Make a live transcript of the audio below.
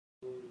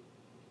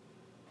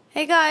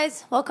Hey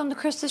guys, welcome to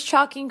Krista's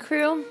Chalking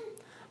Crew.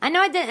 I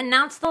know I didn't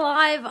announce the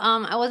live.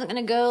 I wasn't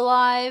going to go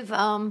live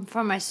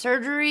for my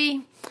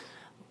surgery,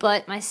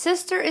 but my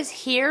sister is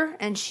here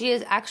and she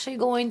is actually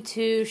going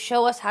to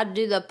show us how to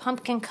do the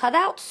pumpkin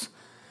cutouts.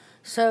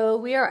 So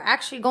we are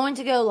actually going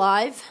to go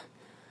live.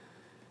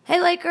 Hey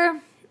Laker.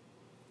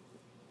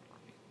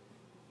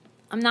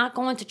 I'm not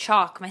going to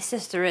chalk, my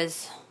sister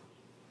is.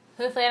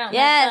 Hopefully I don't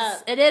Yes,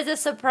 mess up. it is a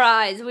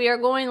surprise. We are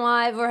going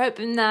live. We're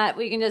hoping that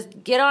we can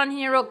just get on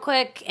here real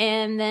quick,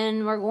 and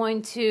then we're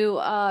going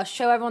to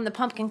show everyone the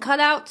pumpkin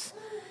cutouts.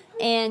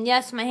 And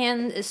yes, my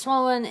hand is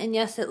swollen, and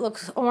yes, it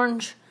looks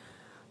orange.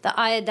 The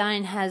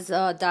iodine has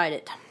dyed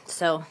it.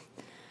 So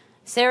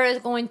Sarah is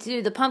going to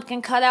do the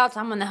pumpkin cutouts.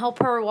 I'm going to help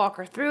her walk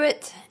her through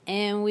it,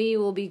 and we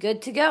will be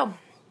good to go.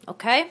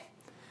 Okay?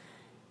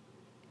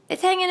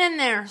 It's hanging in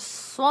there.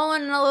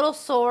 Swollen and a little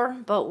sore,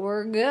 but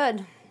we're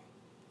good.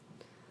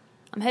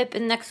 I'm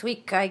hoping next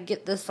week I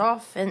get this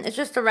off, and it's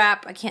just a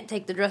wrap. I can't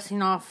take the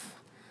dressing off.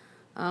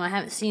 I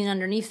haven't seen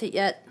underneath it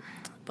yet,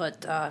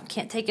 but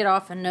can't take it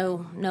off and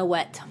no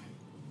wet.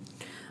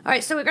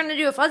 Alright, so we're going to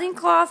do a fuzzing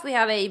cloth. We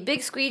have a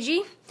big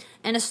squeegee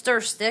and a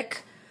stir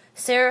stick.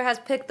 Sarah has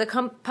picked the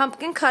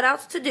pumpkin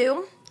cutouts to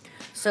do,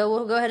 so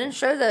we'll go ahead and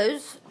show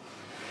those.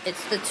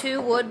 It's the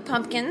 2 wood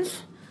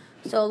pumpkins,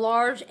 so a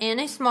large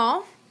and a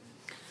small.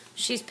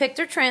 She's picked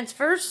her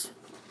transfers,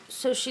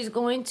 so she's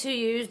going to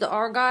use the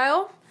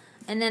Argyle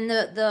and then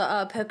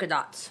the polka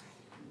dots.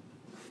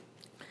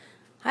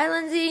 Hi,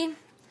 Lindsay.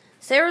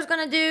 Sarah's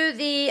going to do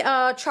the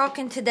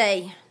chalking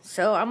today.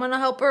 So I'm going to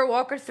help her,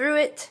 walk her through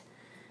it.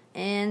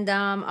 And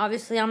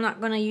obviously I'm not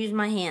going to use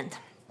my hand.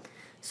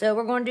 So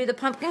we're going to do the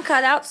pumpkin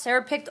cutout.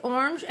 Sarah picked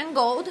orange and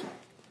gold.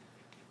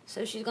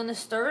 So she's going to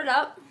stir it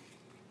up.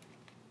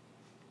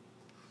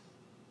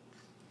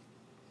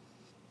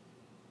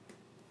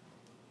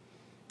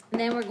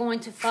 And then we're going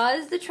to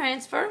fuzz the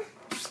transfer.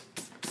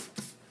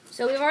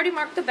 So we've already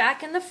marked the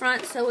back and the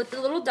front, so with the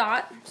little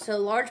dot, so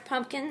large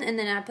pumpkin, and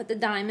then I put the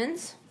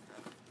diamonds.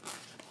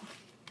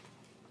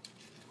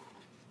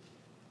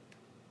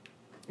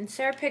 And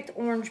Sarah picked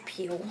orange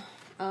peel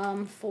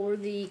for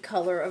the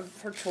color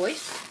of her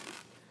choice.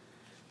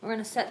 We're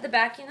going to set the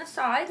backing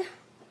aside,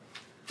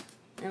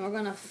 and we're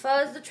going to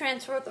fuzz the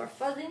transfer with our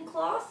fuzzing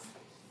cloth.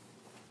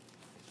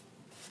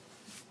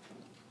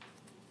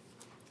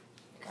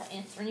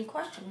 Answer any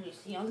questions you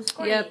see on the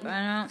screen. Yep,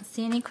 I don't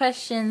see any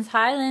questions.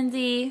 Hi,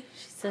 Lindsay.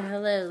 She said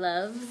hello,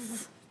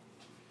 loves.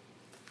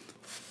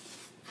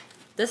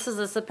 This was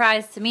a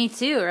surprise to me,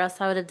 too, or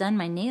else I would have done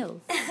my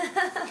nails.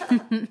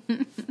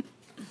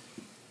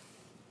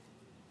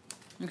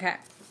 Okay.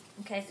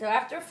 Okay, so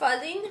after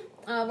fuzzing,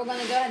 we're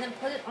going to go ahead and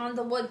put it on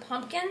the wood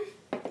pumpkin.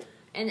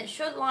 And it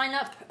should line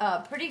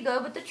up pretty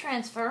good with the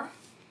transfer.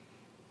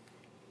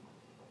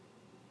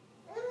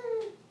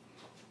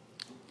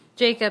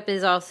 Jacob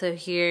is also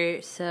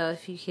here, so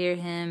if you hear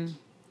him.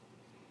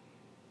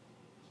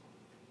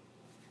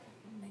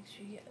 Make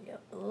sure you get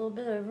a little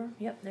bit over.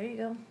 Yep, there you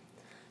go.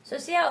 So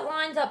see how it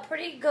lines up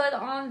pretty good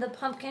on the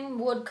pumpkin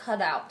wood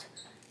cutout.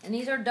 And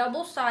these are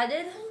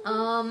double-sided,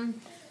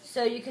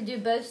 so you could do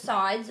both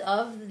sides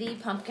of the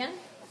pumpkin.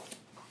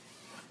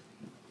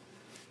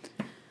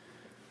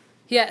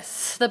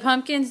 Yes, the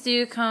pumpkins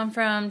do come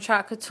from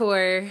Chalk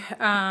Couture.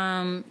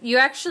 You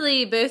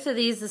actually, both of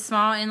these, the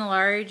small and the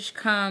large,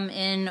 come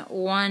in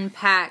one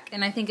pack.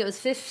 And I think it was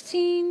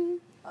 $13.99.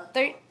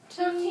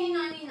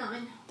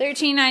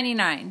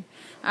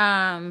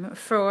 $13.99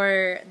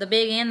 for the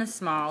big and the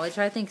small, which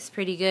I think is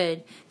pretty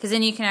good. Because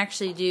then you can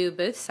actually do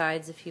both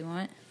sides if you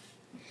want.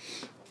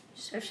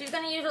 So she's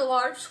going to use a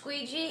large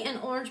squeegee and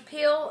orange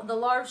peel. The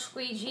large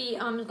squeegee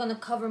is going to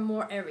cover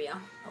more area,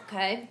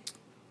 okay?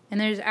 And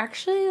there's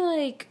actually,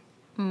 like,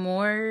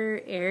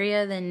 more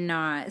area than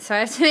not. So I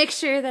have to make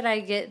sure that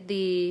I get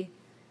the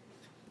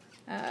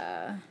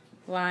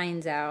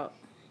lines out.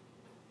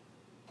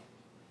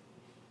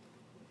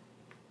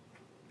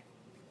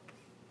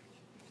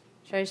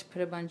 Should I just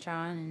put a bunch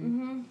on?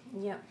 And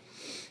Yep.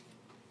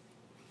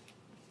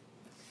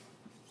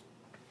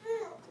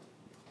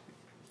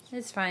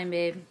 It's fine,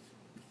 babe.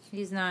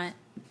 He's not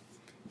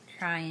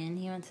crying.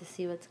 He wants to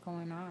see what's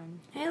going on.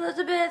 Hey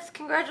Elizabeth,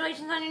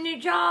 congratulations on your new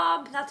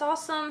job. That's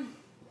awesome.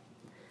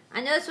 I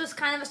know this was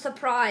kind of a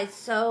surprise,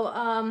 so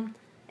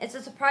it's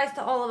a surprise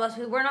to all of us.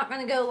 We're not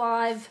going to go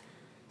live.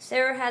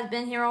 Sarah has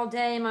been here all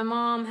day. My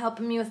mom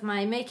helping me with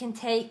my make and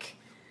take.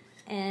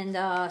 And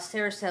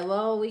Sarah said,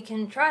 well, we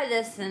can try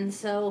this. And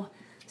so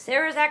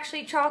Sarah's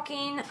actually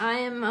chalking. I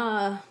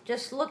am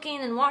just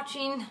looking and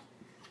watching.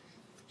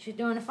 She's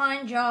doing a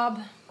fine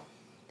job.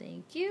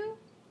 Thank you.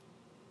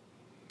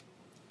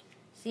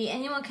 See,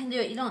 anyone can do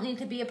it. You don't need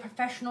to be a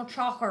professional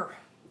chalker.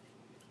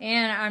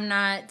 And I'm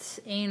not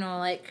anal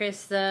like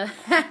Krista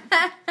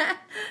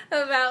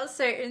about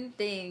certain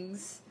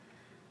things.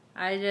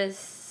 I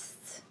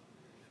just,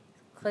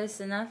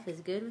 close enough is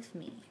good with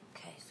me.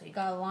 Okay, so you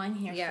got a line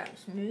here. Yeah.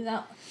 So smooth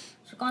out.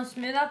 So going to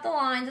smooth out the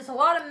lines. There's a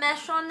lot of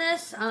mesh on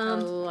this. A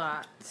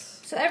lot.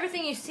 So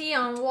everything you see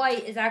on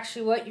white is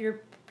actually what you're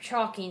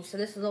chalking, so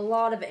this is a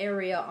lot of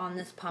area on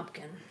this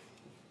pumpkin.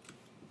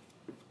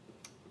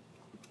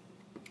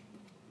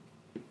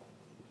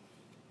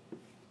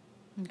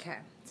 Okay,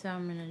 so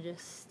I'm gonna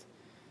just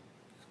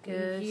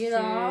go Get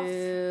off.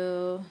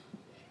 through.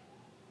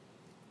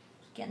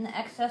 Getting the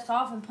excess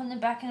off and putting it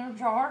back in a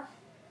jar.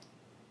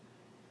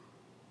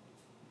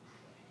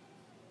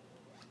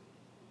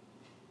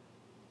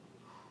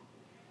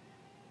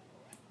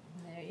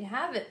 There you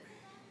have it.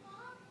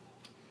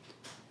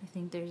 I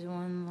think there's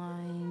one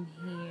line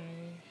here.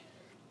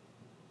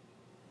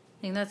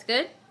 Think that's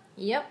good?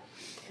 Yep.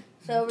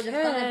 So we're just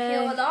gonna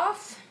peel it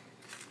off.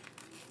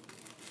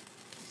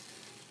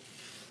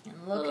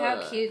 And look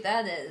how cute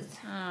that is.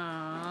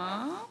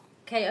 Aww.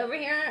 Okay, over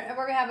here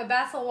we're gonna have a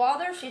bath of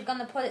water. She's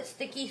gonna put it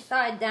sticky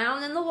side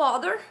down in the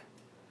water.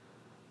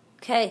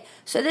 Okay,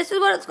 so this is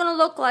what it's gonna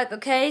look like,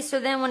 okay? So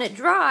then when it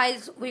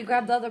dries, we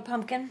grab the other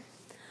pumpkin.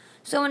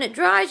 So when it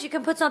dries, you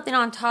can put something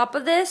on top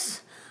of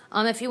this.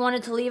 If you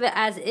wanted to leave it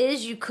as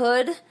is, you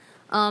could.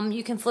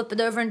 You can flip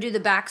it over and do the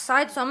back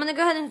side. So I'm gonna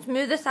go ahead and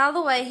move this out of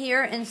the way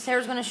here, and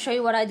Sarah's gonna show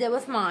you what I did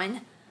with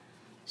mine.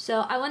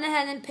 So I went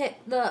ahead and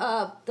picked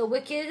the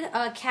Wicked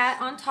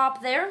cat on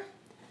top there.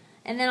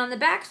 And then on the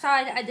back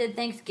side, I did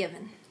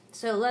Thanksgiving.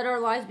 So let our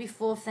lives be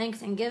full of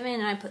Thanksgiving,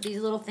 and I put these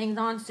little things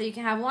on so you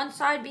can have one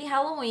side be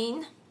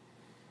Halloween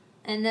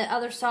and the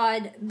other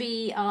side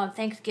be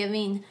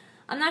Thanksgiving.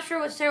 I'm not sure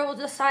what Sarah will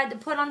decide to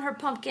put on her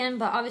pumpkin,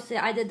 but obviously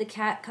I did the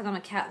cat because I'm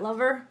a cat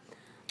lover.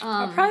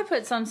 I'll probably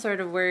put some sort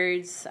of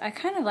words. I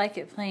kind of like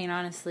it plain,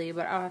 honestly,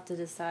 but I'll have to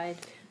decide.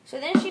 So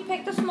then she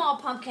picked a small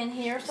pumpkin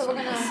here, so we're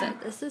going to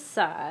set this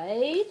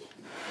aside.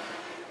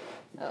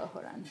 Oh,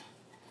 hold on.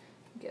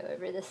 Go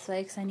over this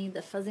way because I need the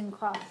fuzzing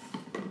cloth.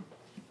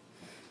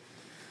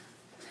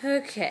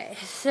 Okay,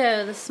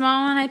 so the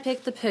small one I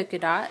picked the polka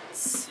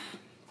dots.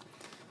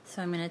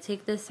 So I'm going to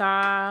take this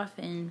off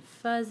and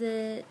fuzz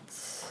it.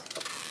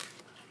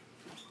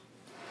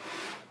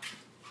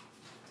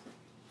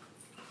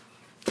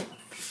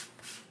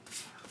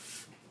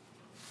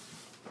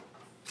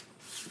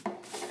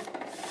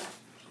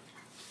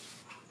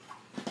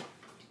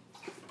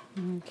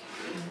 Okay,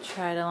 I'll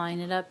try to line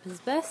it up as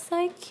best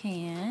I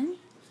can.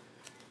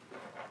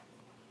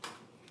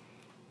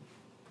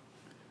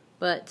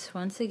 But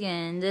once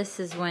again, this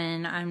is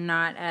when I'm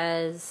not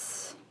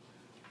as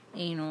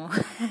anal.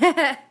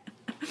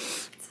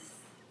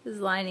 Is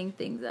lining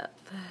things up.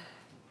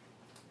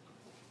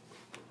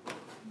 I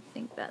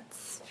think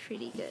that's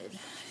pretty good.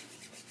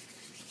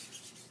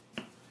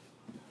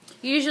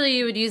 Usually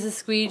you would use a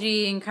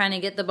squeegee and kind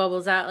of get the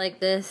bubbles out like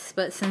this,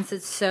 but since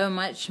it's so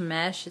much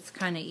mesh, it's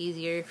kind of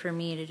easier for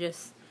me to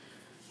just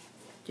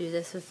do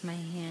this with my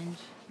hand.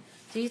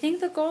 Do you think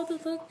the gold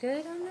would look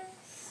good on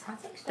this? I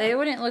think so. They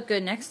wouldn't look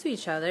good next to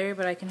each other,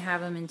 but I can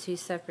have them in two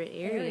separate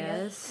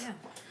areas.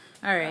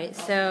 Yeah. Alright,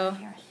 so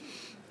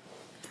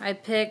I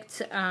picked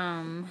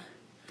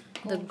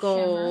the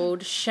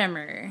gold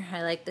shimmer.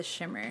 I like the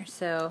shimmer.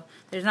 So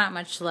there's not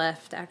much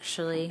left,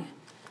 actually.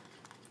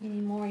 You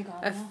need more, you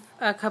got enough.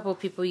 A couple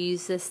people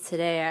used this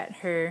today at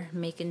her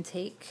make and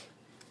take.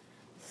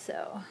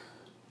 So,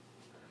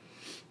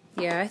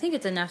 yeah, I think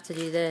it's enough to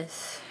do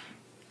this.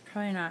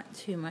 Probably not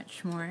too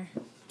much more.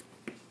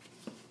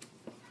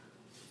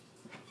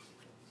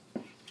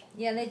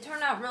 Yeah, they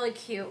turn out really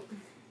cute.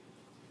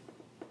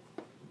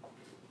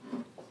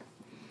 And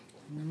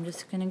I'm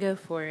just going to go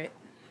for it.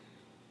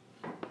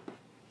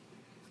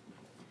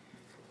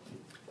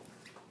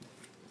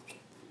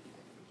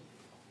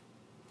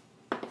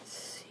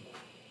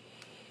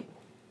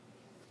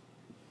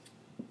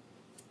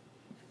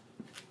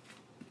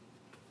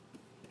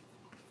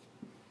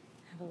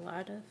 A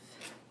lot of,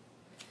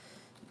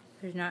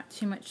 there's not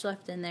too much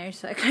left in there,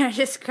 so I kind of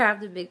just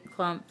grabbed a big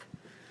clump.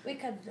 We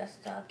could just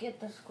get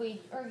the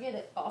squeeze or get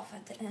it off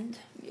at the end.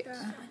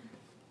 Yeah.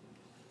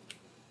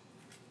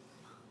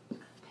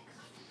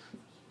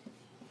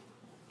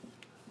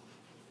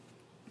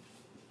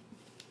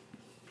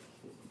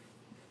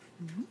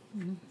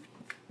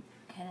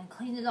 Okay, then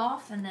clean it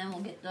off, and then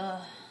we'll get the.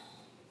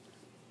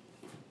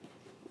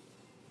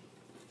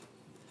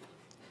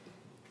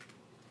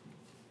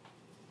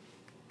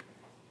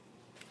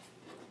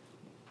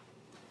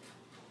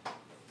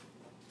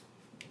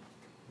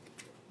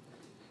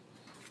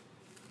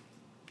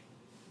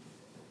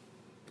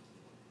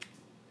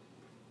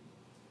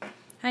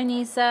 Hi,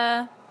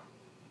 Nisa.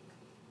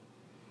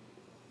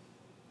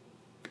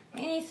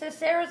 Hey, Nisa,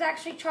 Sarah's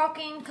actually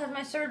chalking because of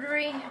my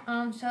surgery.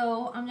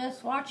 So I'm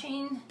just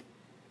watching.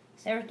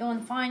 Sarah's doing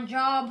a fine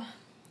job.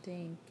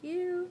 Thank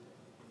you.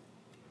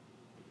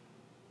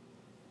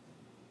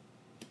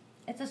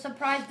 It's a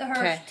surprise to her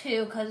Okay.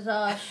 too, because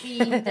she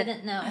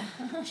didn't know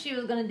she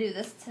was gonna do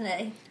this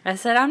today. I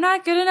said, I'm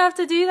not good enough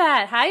to do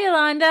that. Hi,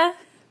 Yolanda.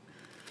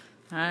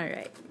 All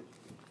right.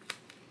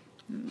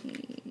 Let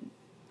me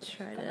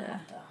try to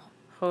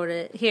hold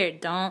it. Here,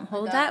 don't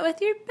hold got that it.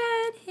 with your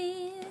bad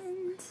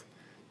hand.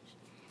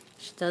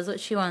 She does what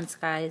she wants,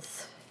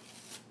 guys.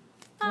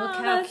 Look Oh,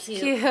 how that's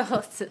cute.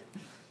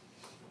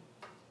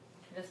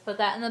 Just put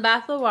that in the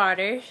bath of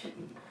water.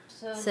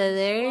 So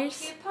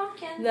there's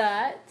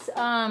that.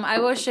 I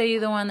will show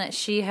you the one that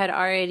she had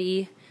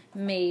already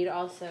made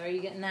also. Are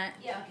you getting that?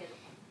 Yeah,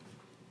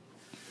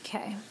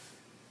 okay.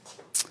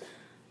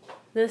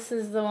 This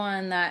is the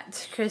one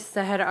that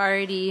Krista had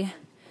already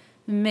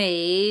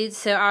made.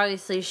 So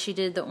obviously she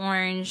did the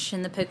orange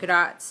and the polka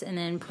dots and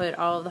then put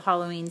all of the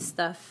Halloween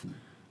stuff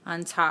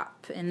on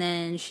top. And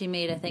then she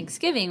made a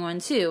Thanksgiving one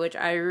too, which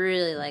I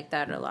really like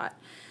that a lot.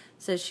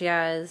 So she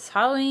has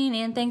Halloween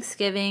and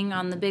Thanksgiving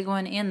on the big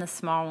one and the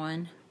small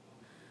one.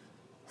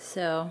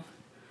 So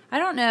I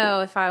don't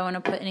know if I want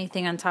to put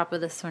anything on top of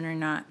this one or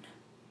not.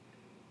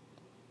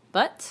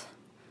 But,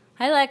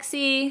 hi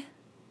Lexi.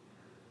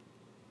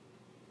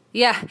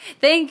 Yeah,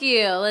 thank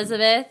you,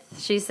 Elizabeth.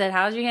 She said,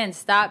 how's your hand?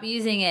 Stop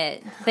using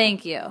it.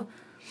 Thank you.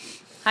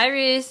 Hi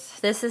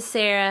Ruth. This is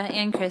Sarah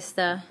and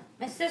Krista.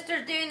 My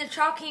sister's doing the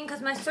chalking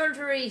because my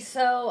surgery,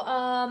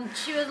 so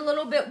she was a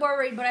little bit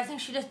worried, but I think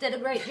she just did a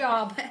great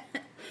job.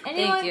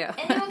 Thank you.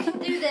 Anyone can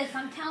do this,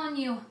 I'm telling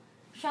you.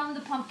 Show them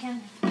the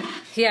pumpkin.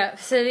 Yeah,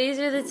 so these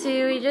are the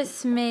two we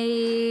just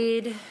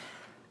made.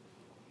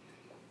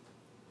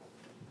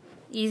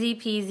 Easy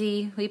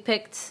peasy. We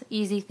picked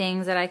easy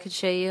things that I could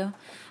show you.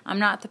 I'm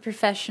not the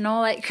professional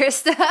like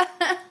Krista.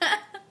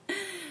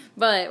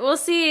 But we'll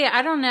see.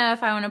 I don't know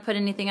if I want to put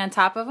anything on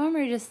top of them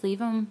or just leave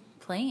them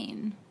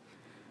plain.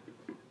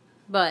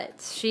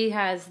 But she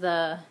has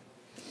the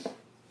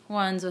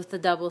ones with the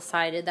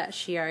double-sided that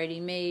she already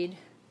made.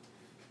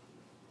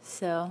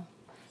 So,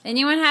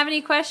 anyone have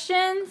any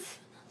questions?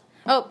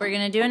 Oh, we're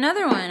going to do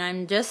another one.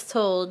 I'm just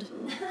told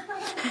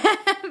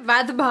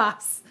by the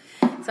boss.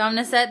 So I'm going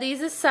to set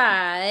these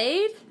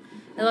aside.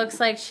 It looks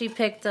like she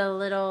picked a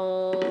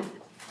little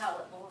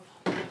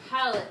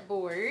palette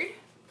board.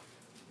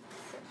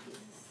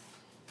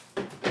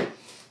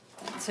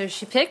 So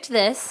she picked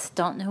this.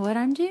 Don't know what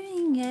I'm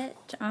doing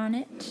yet on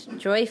it.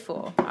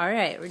 Joyful.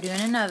 Alright, we're doing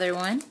another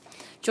one.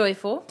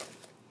 Joyful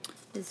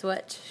is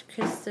what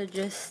Krista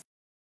just...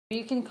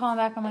 You can call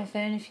back on my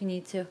phone if you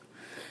need to.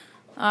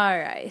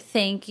 Alright,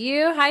 thank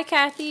you. Hi,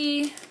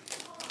 Kathy.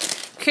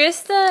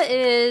 Krista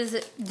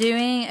is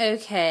doing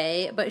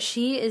okay, but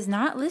she is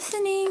not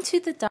listening to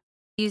the doctor.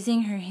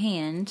 Using her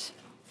hand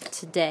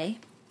today.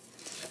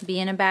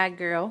 Being a bad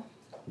girl.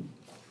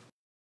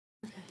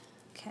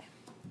 Okay.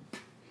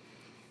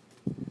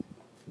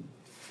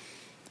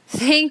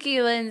 Thank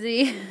you,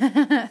 Lindsay.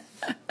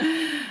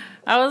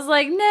 I was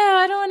like, no,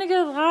 I don't want to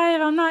go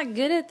live. I'm not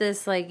good at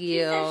this like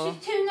you. She said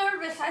she's too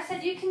nervous. I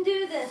said, you can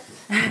do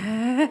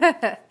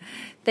this.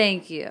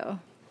 Thank you.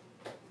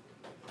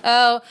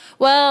 Oh,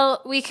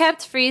 well, we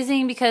kept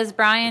freezing because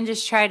Brian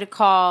just tried to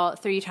call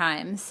 3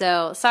 times.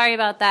 So, sorry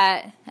about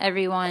that,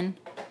 everyone.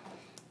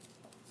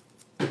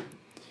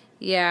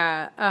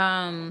 Yeah,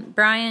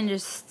 Brian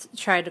just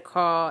tried to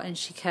call and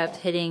she kept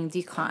hitting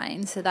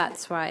decline. So,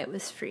 that's why it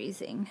was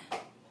freezing. I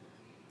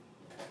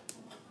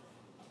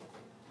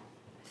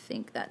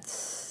think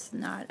that's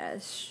not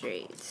as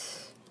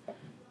straight.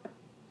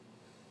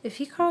 If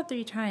he called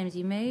 3 times,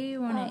 you may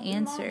want to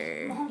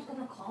answer. Mom's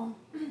gonna call.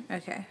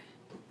 Okay.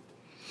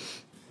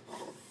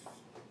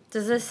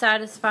 Does this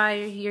satisfy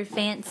your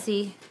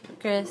fancy,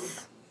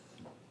 Chris?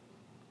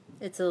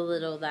 It's a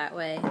little that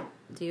way.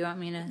 Do you want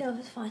me to? No,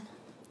 it's fine.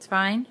 It's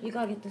fine? You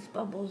gotta get this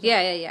bubbles.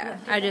 Yeah.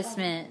 I just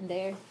meant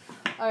there.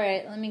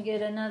 Alright, let me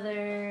get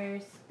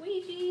another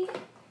squeegee.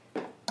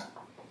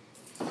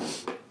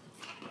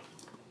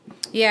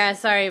 Yeah,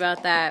 sorry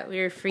about that.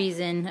 We were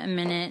freezing a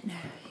minute.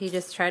 He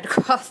just tried to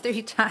call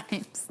 3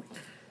 times.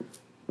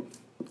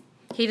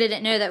 He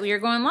didn't know that we were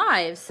going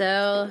live,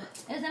 so...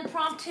 It was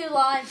impromptu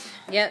live.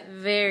 Yep,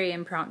 very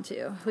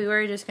impromptu. We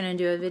were just going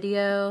to do a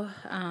video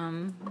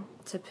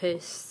to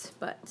post,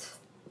 but...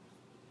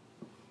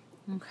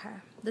 Okay.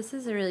 This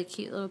is a really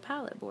cute little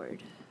palette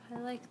board. I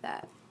like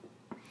that.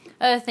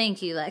 Oh,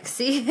 thank you,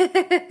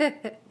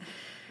 Lexi.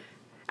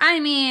 I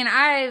mean,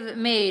 I've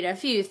made a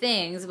few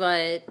things,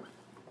 but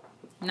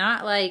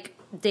not like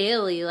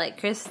daily like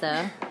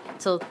Krista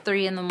till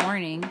 3 in the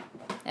morning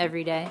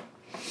every day.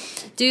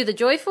 Do the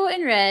joyful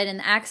in red and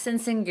the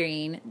accents in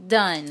green.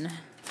 Done.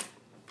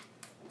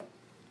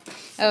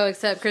 Oh,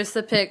 except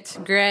Krista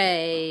picked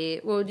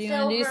gray. Well, do you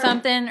want to do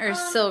something? Or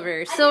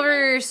silver?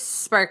 Silver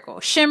sparkle.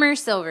 Shimmer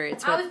silver.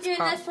 It's what I was doing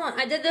this one.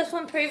 I did this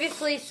one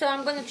previously, so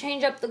I'm going to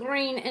change up the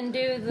green and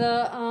do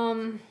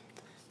the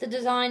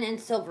design in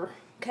silver.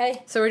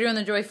 Okay? So we're doing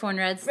the joyful in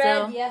red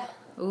still? Red, yeah.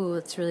 Ooh,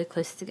 it's really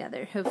close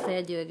together. Hopefully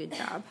I do a good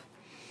job.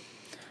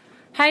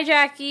 Hi,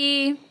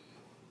 Jackie.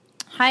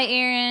 Hi,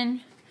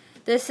 Erin.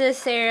 This is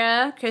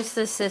Sarah,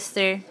 Krista's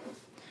sister.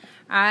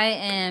 I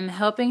am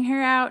helping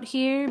her out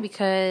here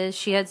because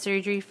she had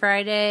surgery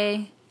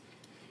Friday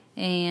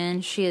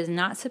and she is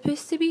not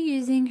supposed to be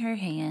using her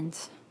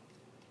hands.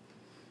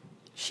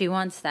 She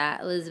wants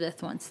that.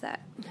 Elizabeth wants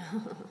that.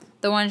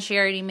 The one she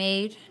already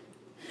made.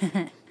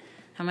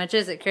 How much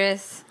is it,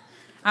 Chris?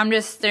 I'm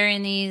just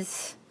stirring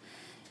these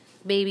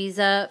babies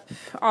up.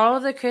 All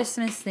of the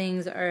Christmas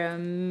things are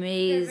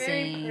amazing. They're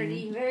very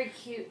pretty, very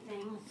cute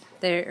things.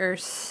 There are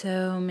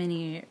so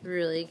many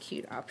really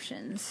cute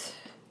options.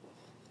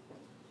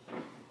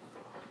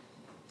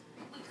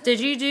 Did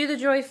you do the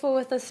Joyful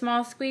with the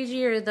small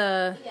squeegee or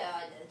the Yeah, I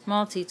did.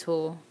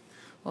 multi-tool?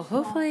 Well,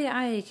 hopefully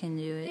I can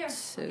do it. Here,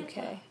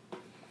 Okay.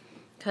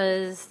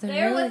 Because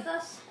Bear with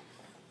us.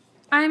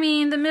 I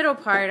mean, the middle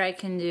part I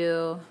can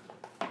do.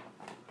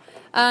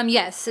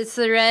 Yes, it's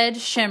the red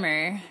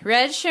shimmer.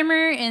 Red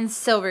shimmer and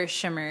silver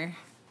shimmer.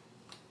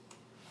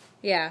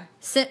 Yeah,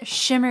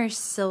 shimmer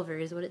silver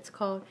is what it's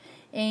called.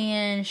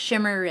 And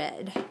shimmer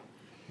red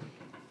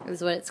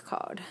is what it's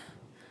called.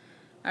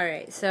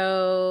 Alright,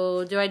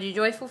 so do I do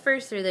Joyful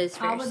first or those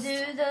first? I would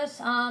do this.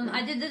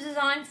 I did the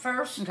design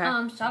first. Okay.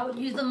 So I would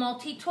use the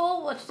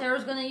multi-tool, which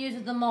Sarah's going to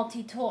use the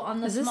multi-tool on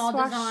the small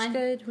wash design.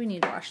 good? We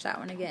need to wash that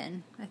one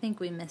again. I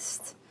think we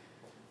missed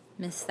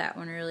that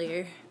one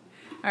earlier.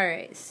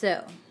 Alright,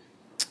 so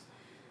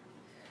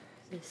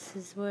this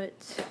is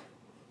what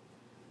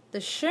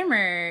the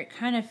shimmer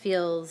kind of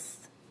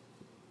feels.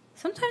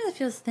 Sometimes it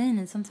feels thin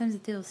and sometimes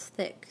it feels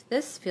thick.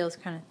 This feels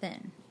kind of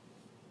thin.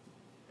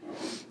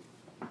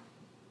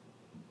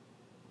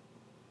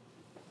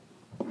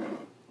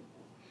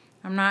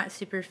 I'm not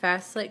super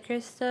fast like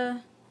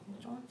Krista.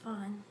 You're doing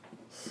fine.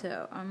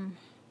 So I'm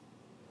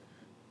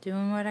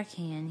doing what I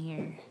can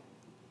here.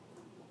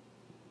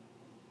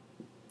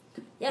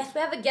 Yes,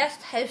 we have a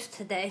guest host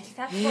today.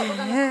 That's what we're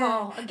going to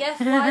call a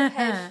guest live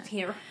host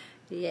here.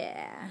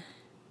 Yeah.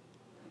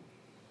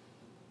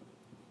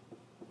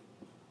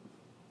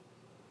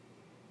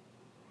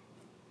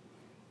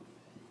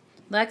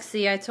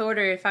 Lexi, I told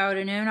her if I would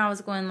have known I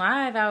was going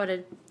live, I would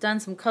have done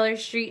some Color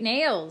Street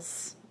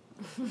nails.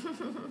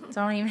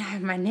 Don't even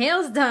have my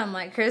nails done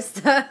like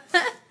Krista.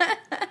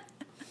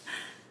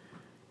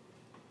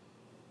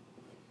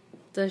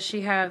 Does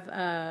she have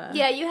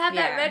Yeah, you have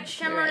that red you're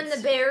shimmer right. and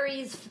the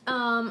berries,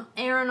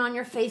 Aaron on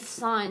your face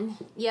sign.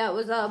 Yeah, it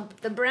was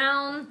the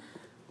brown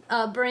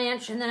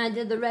branch, and then I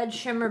did the red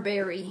shimmer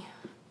berry.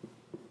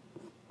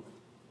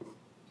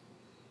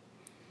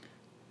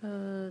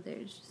 Oh,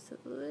 there's just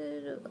a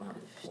little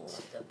Pull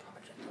left. the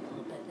project a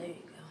little bit. There you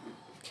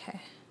go.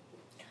 Okay.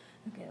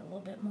 Okay, a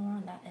little bit more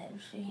on that edge.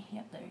 See?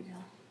 Yep, there you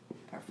go.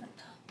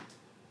 Perfect.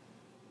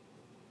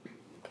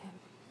 Okay.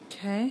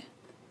 Okay.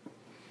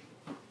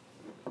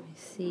 Let me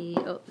see.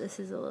 Oh, this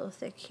is a little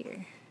thick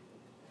here.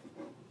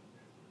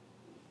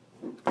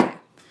 Okay.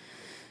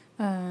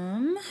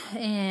 And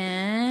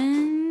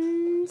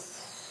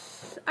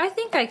I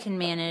think I can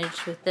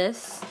manage with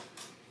this.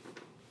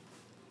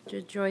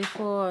 Just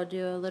Joyful, I'll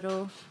do a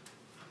little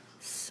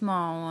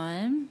small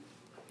one.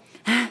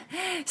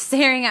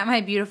 Staring at my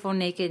beautiful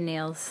naked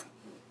nails.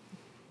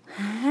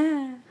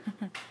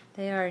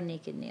 They are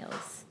naked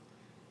nails.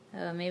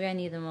 Oh, maybe I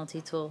need the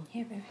multi-tool.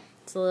 Here, baby.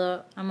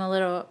 I'm a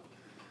little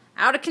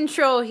out of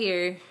control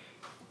here.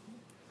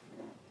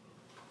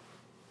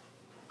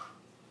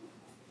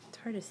 It's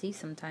hard to see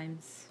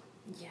sometimes.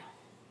 Yeah.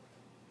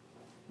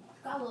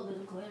 Got a little bit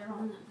of glitter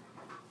on it.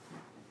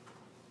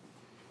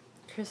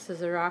 Chris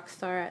is a rock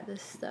star at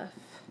this stuff.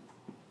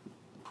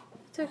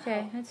 It's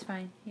okay. It's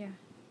fine. Yeah.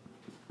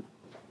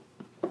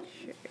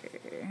 Sure.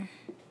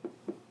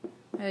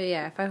 Oh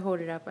yeah, if I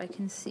hold it up, I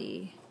can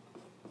see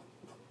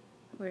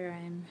where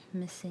I'm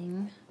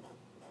missing.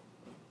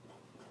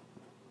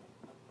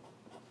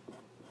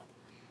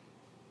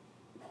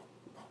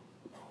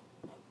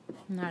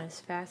 Not as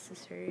fast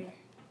as her.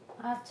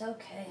 That's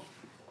okay.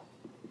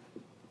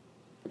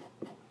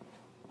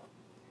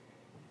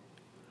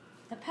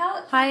 The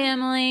palette. Hi,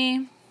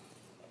 Emily.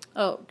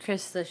 Oh,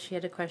 Krista, she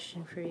had a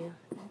question for you.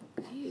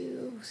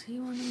 You see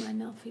one of my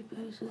Melfi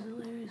posts was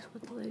hilarious.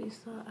 What the ladies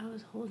thought I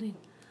was holding.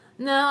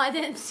 No, I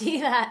didn't see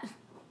that.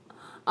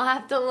 I'll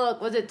have to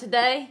look. Was it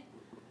today?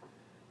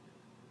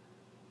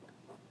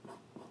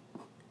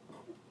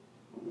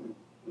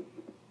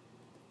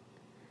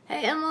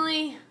 Hey,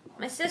 Emily.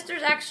 My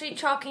sister's actually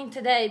chalking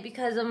today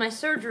because of my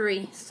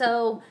surgery.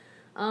 So,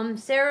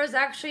 Sarah's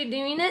actually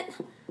doing it.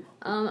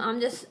 I'm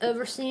just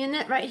overseeing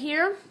it right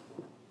here.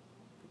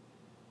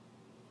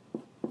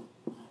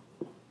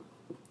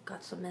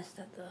 Got some mist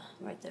at the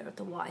right there at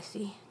the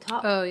YC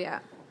top. Oh, yeah.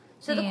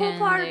 So the cool And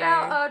part there.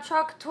 about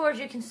chalk tours,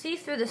 you can see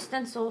through the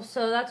stencil.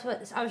 So that's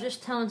what I was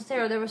just telling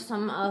Sarah. There were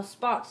some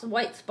spots,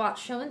 white spots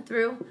showing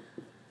through.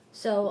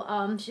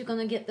 So she's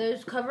gonna get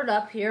those covered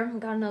up here.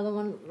 Got another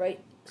one right,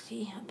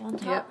 see up on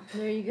top. Yep.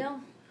 There you go.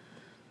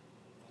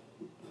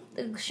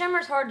 The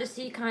shimmer's hard to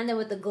see kind of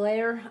with the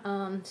glare.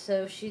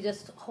 So she's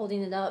just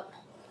holding it up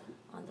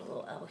on the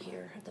little L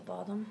here at the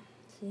bottom.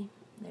 See,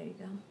 there you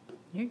go.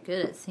 You're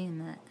good at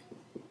seeing that.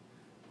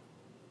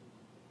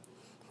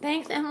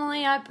 Thanks,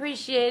 Emily. I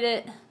appreciate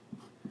it.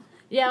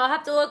 Yeah, I'll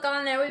have to look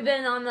on there. We've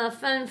been on the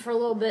phone for a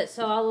little bit,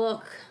 so I'll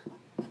look.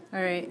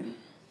 All right.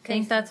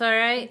 Think that's all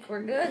right?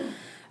 We're good.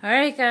 All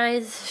right,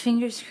 guys.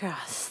 Fingers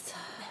crossed.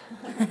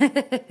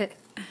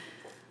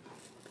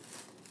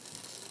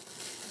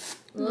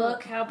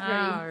 Look how pretty.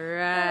 All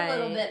right. A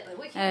little bit, but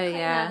we can Oh, clean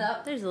yeah. that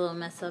up. There's a little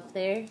mess up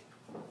there.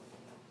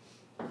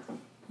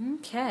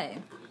 Okay.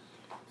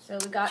 So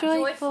we got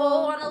Joyful. Joyful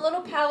on a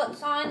little palette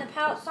sign. The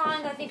palette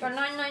signs, I think, are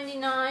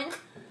 $9.99.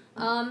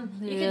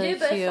 You could do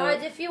both cute.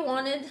 sides if you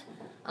wanted.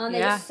 They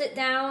Yeah. just sit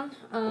down.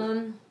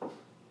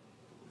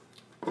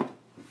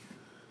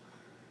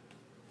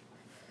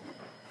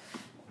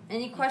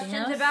 Any questions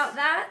else? about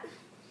that?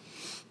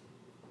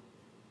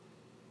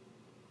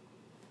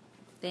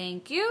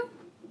 Thank you.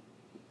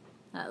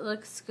 That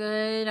looks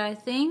good, I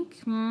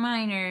think.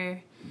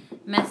 Minor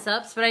mess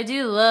ups, but I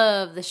do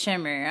love the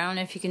shimmer. I don't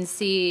know if you can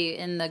see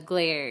in the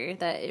glare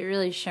that it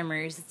really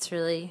shimmers. It's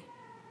really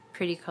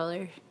pretty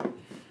color.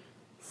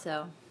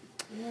 So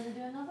You want to do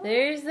another one?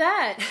 there's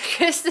that.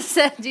 Krista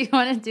said, do you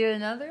want to do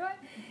another one?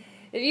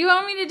 If you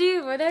want me to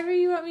do whatever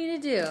you want me to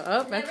do.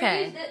 Oh, Never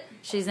okay. used it.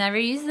 She's never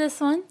used this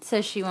one,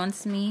 so she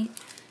wants me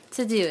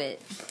to do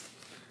it.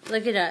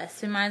 Look at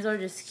us. We might as well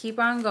just keep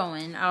on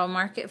going. I'll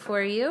mark it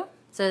for you.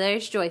 So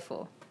there's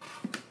Joyful.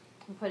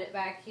 We'll put it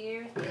back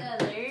here with the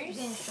others.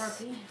 Getting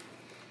Sharpie.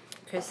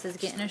 Chris is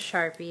getting a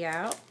Sharpie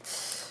out.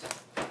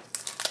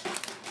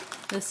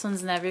 This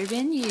one's never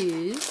been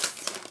used.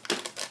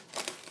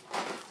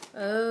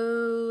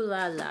 Oh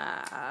la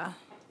la.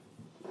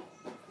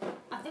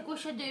 I think we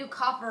should do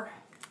copper.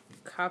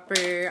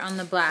 Copper on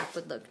the black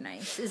would look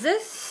nice. Is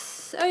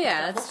this? Oh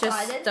yeah, it's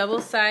just Double-sided.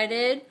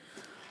 double-sided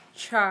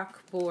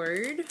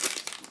chalkboard.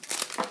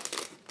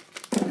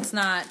 It's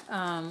not,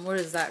 what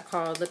is that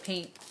called? The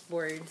paint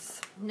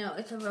boards. No,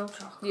 it's a real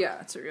chalk. Yeah,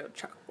 it's a real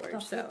chalkboard.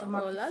 Don't So, forget to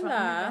mark oh the la front and the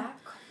la. back.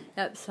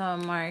 Yep, so I'll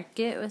mark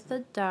it with a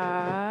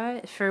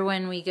dot for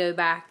when we go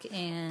back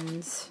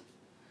and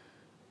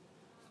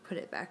put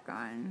it back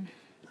on.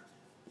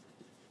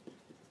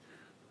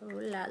 Oh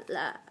la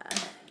la.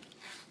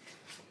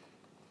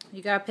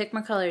 You gotta pick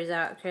my colors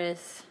out,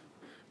 Chris.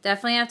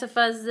 Definitely have to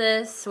fuzz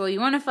this. Well, you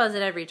want to fuzz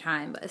it every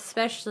time, but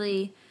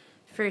especially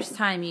first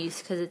time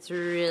use because it's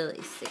really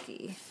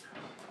sticky.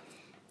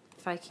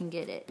 If I can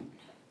get it.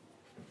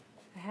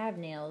 I have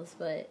nails,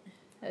 but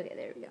okay,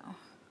 there we go.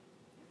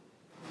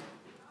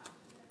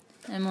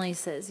 Emily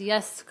says,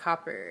 yes,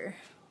 copper.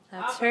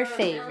 That's her Copper,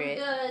 favorite.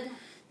 sounds good.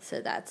 So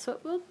that's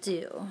what we'll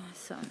do.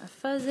 So I'm going to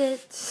fuzz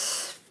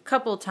it a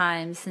couple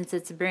times since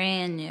it's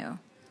brand new.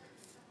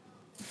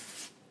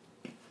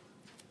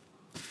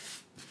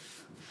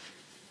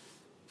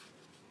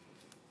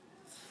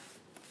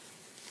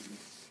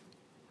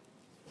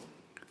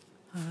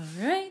 All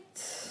right.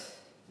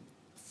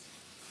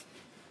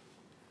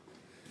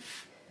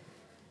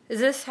 Does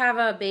this have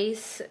a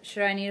base?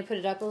 Should I need to put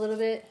it up a little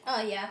bit?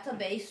 Oh yeah, it's a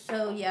base,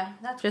 so yeah,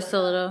 that's Just good.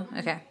 a little?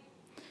 Okay.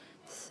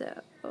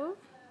 So,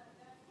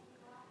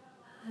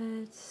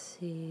 let's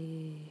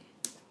see.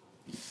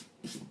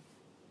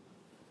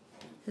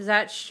 Is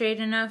that straight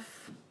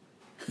enough?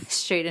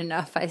 Straight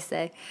enough, I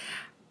say.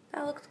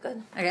 That looks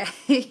good. Okay.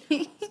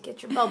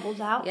 Get your bubbles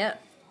out.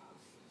 Yep.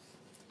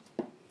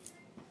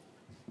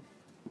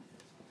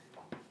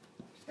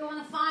 Doing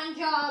a fine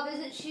job,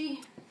 isn't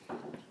she?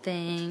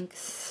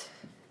 Thanks.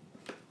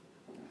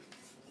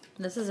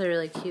 This is a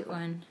really cute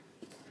one.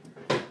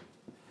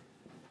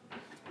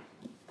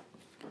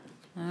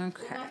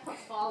 Okay. I put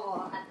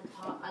follow at the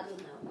top. I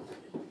don't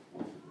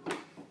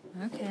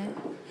know. Okay.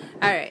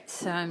 Alright,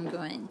 so I'm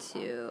going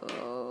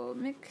to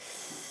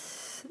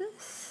mix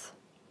this.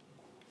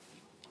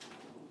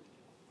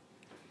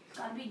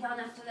 Gotta be done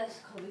after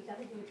this, because we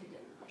gotta do it together.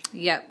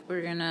 Yep,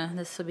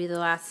 this will be the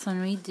last one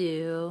we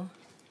do.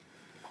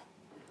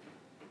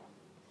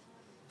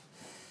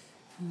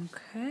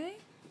 Okay.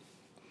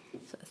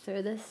 So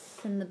throw this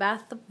in the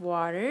bath of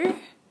water.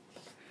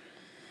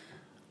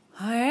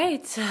 All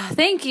right.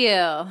 Thank you.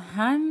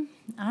 I'm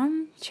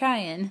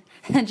trying.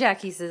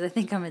 Jackie says I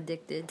think I'm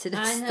addicted to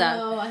this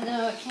stuff. I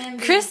know it can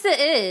be. Krista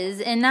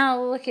is, and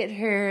now look at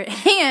her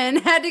hand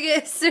had to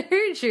get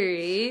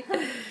surgery.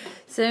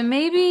 So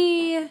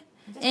maybe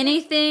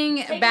anything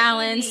Take it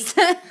balanced.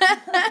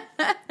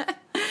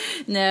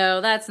 No,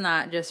 that's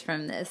not just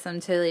from this. I'm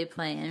totally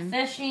playing.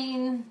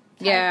 Fishing.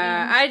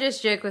 Yeah, typing. I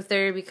just joke with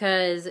her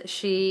because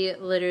she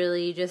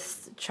literally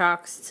just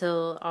chalks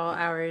till all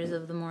hours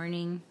of the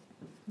morning,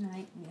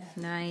 Night,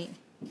 yeah. night,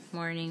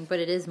 morning. But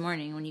it is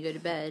morning when you go to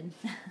bed.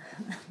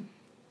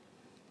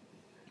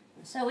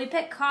 So we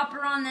picked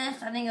copper on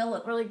this. I think it'll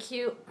look really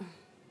cute.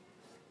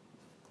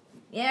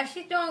 Yeah,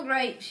 she's doing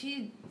great.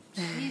 She's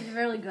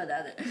really good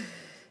at it.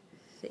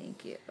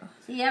 Thank you.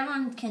 See,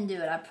 everyone can do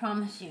it. I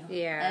promise you.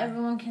 Yeah.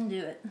 Everyone can do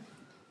it.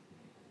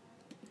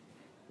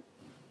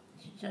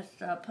 Just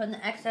putting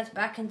the excess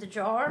back into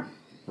jar.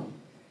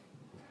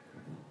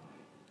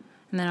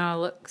 And then I'll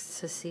look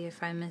to see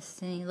if I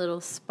missed any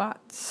little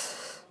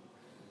spots.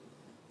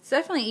 It's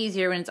definitely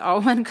easier when it's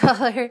all one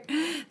color.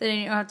 Then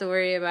you don't have to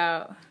worry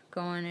about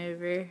going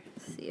over.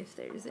 See if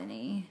there's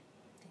any.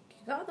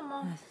 You got them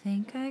all. I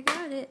think I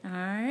got it.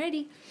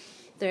 Alrighty.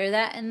 Throw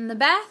that in the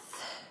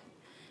bath.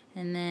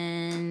 And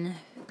then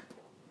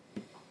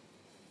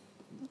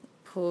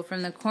pull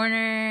from the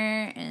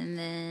corner. And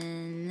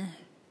then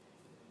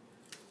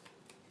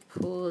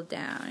pull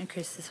down. And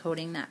Chris is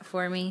holding that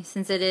for me.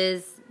 Since it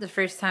is the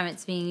first time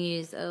it's being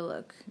used. Oh,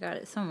 look. Got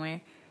it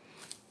somewhere.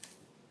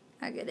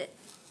 I get it.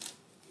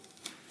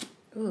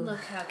 Ooh.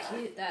 Look how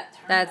cute that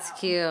turned That's out.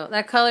 cute.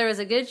 That color was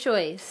a good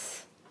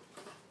choice.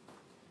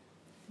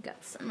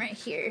 Got some right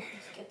here.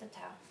 Just get the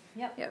towel.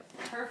 Yep. Yep.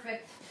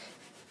 Perfect.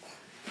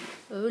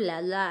 Ooh la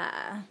la.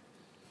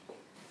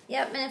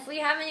 Yep, and if we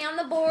have any on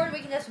the board, we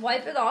can just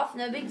wipe it off.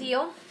 No big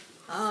deal.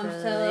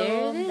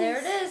 So there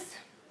it is.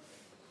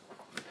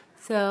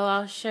 So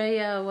I'll show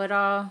you what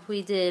all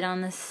we did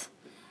on this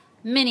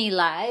mini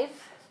live.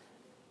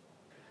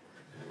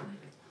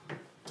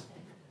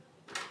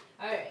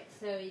 Alright,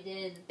 so we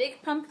did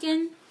big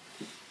pumpkin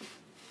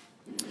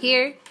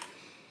here.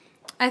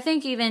 I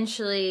think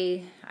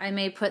eventually I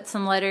may put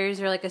some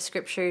letters or like a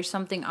scripture or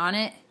something on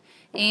it.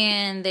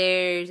 And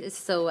it's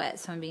still wet,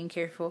 so I'm being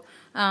careful.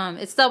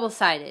 It's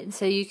double-sided,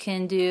 so you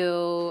can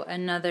do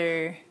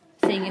another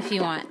thing if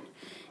you want.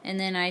 And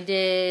then I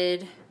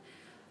did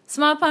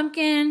small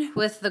pumpkin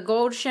with the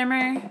gold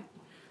shimmer.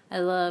 I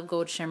love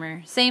gold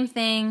shimmer. Same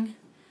thing,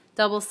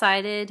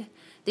 double-sided.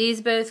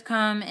 These both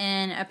come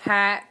in a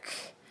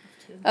pack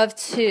of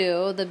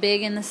 2, the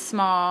big and the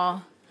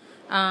small.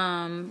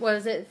 What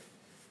was it?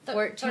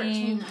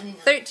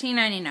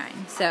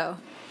 $13.99. So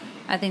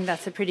I think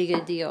that's a pretty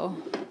good deal.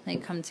 They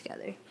come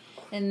together.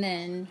 And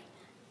then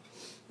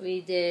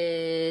we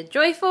did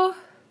Joyful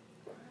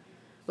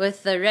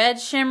with the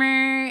red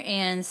shimmer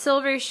and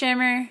silver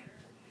shimmer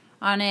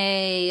on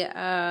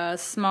a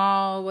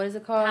small, what is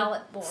it called?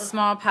 Palette board.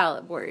 Small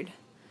palette board.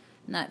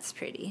 And that's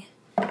pretty.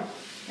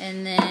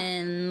 And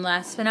then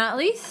last but not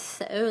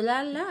least, oh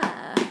la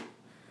la,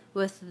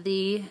 with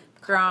the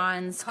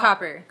bronze,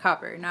 copper,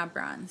 not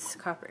bronze,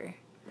 copper.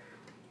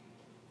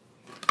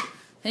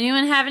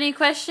 Anyone have any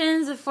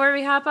questions before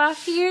we hop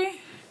off here?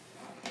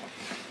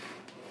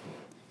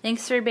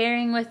 Thanks for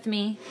bearing with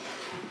me.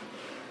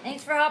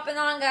 Thanks for hopping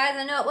on, guys.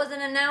 I know it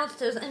wasn't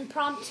announced. It was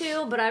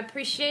impromptu, but I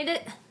appreciate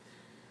it.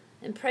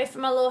 And pray for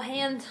my little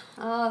hand.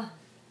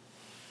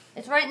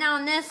 It's right now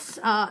in this.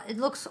 It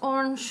looks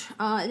orange.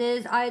 It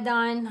is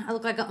iodine. I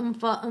look like a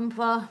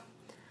oompa.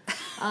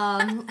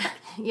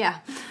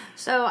 Yeah.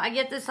 So I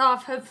get this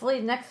off. Hopefully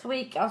next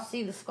week I'll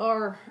see the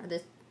scar,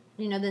 the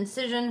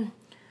incision.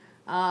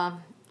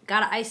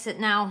 Gotta ice it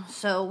now.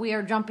 So we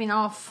are jumping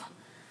off.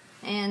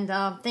 And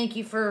thank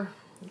you for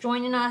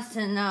joining us,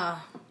 and I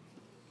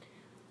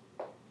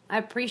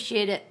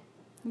appreciate it.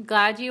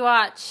 Glad you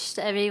watched,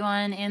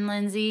 everyone, and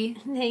Lindsay.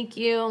 Thank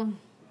you.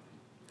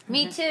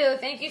 Me too.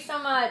 Thank you so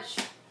much.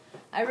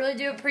 I really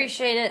do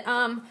appreciate it.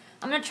 I'm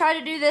gonna try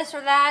to do this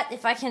or that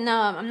if I can.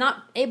 I'm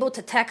not able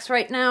to text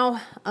right now.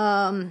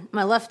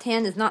 My left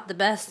hand is not the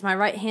best. My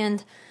right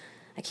hand,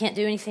 I can't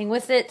do anything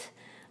with it.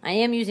 I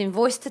am using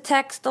voice to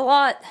text a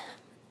lot.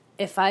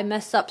 If I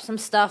mess up some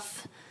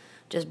stuff,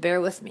 just bear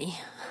with me.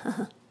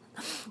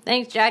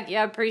 Thanks, Jackie.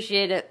 I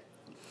appreciate it.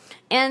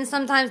 And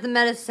sometimes the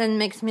medicine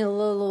makes me a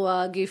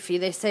little goofy.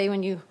 They say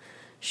when you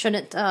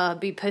shouldn't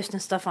be posting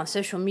stuff on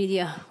social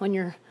media when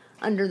you're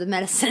under the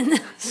medicine.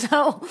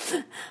 So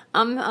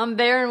I'm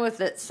bearing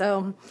with it.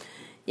 So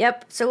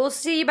yep. So we'll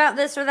see about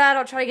this or that.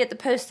 I'll try to get the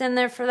post in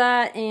there for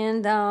that.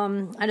 And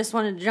I just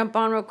wanted to jump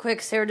on real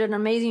quick. Sarah did an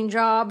amazing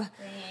job.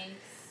 Thanks.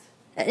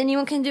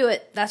 Anyone can do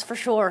it, that's for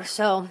sure.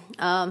 So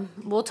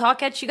we'll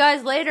talk at you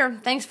guys later.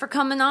 Thanks for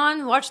coming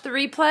on. Watch the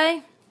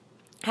replay.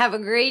 Have a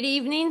great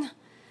evening,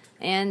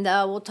 and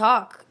we'll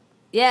talk.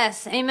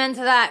 Yes, amen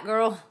to that,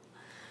 girl.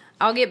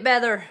 I'll get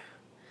better.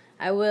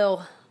 I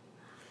will.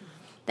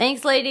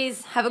 Thanks,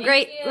 ladies. Have a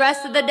great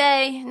rest of the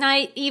day,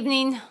 night,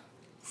 evening.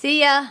 See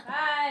ya.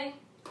 Bye.